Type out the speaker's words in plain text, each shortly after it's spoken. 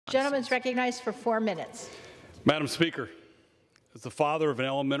Gentleman's recognized for 4 minutes. Madam Speaker, as the father of an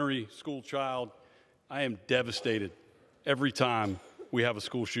elementary school child, I am devastated every time we have a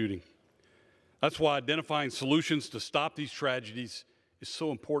school shooting. That's why identifying solutions to stop these tragedies is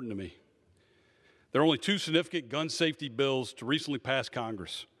so important to me. There are only 2 significant gun safety bills to recently pass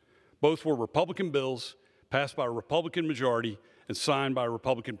Congress. Both were Republican bills passed by a Republican majority and signed by a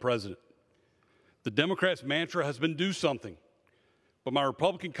Republican president. The Democrats' mantra has been do something, but my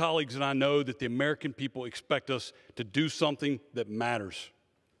Republican colleagues and I know that the American people expect us to do something that matters.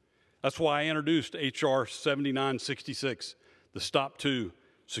 That's why I introduced H.R. 7966, the Stop 2,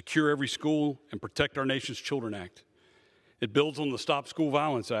 Secure Every School and Protect Our Nation's Children Act. It builds on the Stop School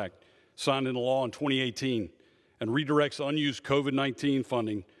Violence Act, signed into law in 2018, and redirects unused COVID-19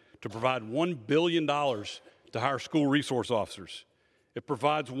 funding to provide $1 billion to hire school resource officers. It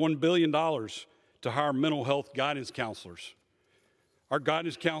provides $1 billion to hire mental health guidance counselors. Our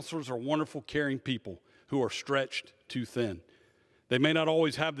guidance counselors are wonderful, caring people who are stretched too thin. They may not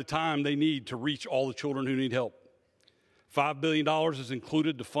always have the time they need to reach all the children who need help. $5 billion is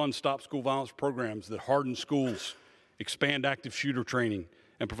included to fund Stop School Violence programs that harden schools, expand active shooter training,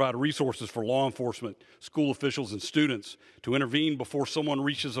 and provide resources for law enforcement, school officials, and students to intervene before someone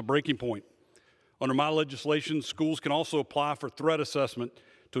reaches a breaking point. Under my legislation, schools can also apply for threat assessment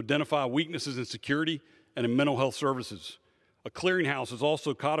to identify weaknesses in security and in mental health services. A clearinghouse is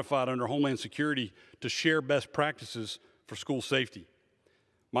also codified under Homeland Security to share best practices for school safety.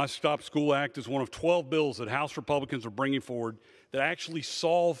 My Stop School Act is one of 12 bills that House Republicans are bringing forward that actually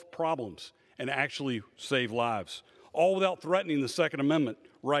solve problems and actually save lives, all without threatening the Second Amendment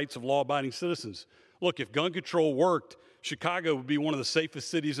rights of law-abiding citizens. Look, if gun control worked, Chicago would be one of the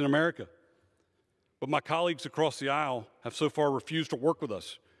safest cities in America. But my colleagues across the aisle have so far refused to work with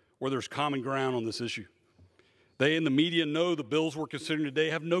us where there's common ground on this issue. They and the media know the bills we're considering today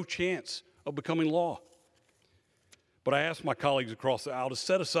have no chance of becoming law. But I ask my colleagues across the aisle to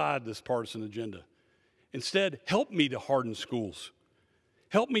set aside this partisan agenda. Instead, help me to harden schools.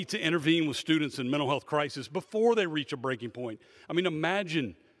 Help me to intervene with students in mental health crisis before they reach a breaking point. I mean,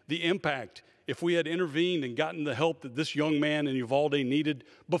 imagine the impact if we had intervened and gotten the help that this young man in Uvalde needed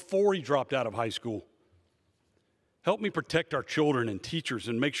before he dropped out of high school. Help me protect our children and teachers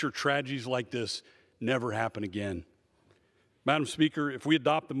and make sure tragedies like this never happen again. Madam Speaker, if we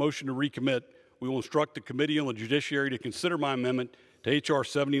adopt the motion to recommit, we will instruct the Committee on the Judiciary to consider my amendment to H.R.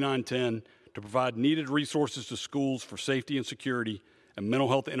 7910 to provide needed resources to schools for safety and security and mental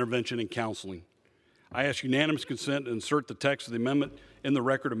health intervention and counseling. I ask unanimous consent to insert the text of the amendment in the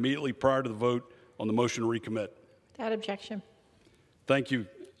record immediately prior to the vote on the motion to recommit. Without objection. Thank you.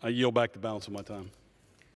 I yield back the balance of my time.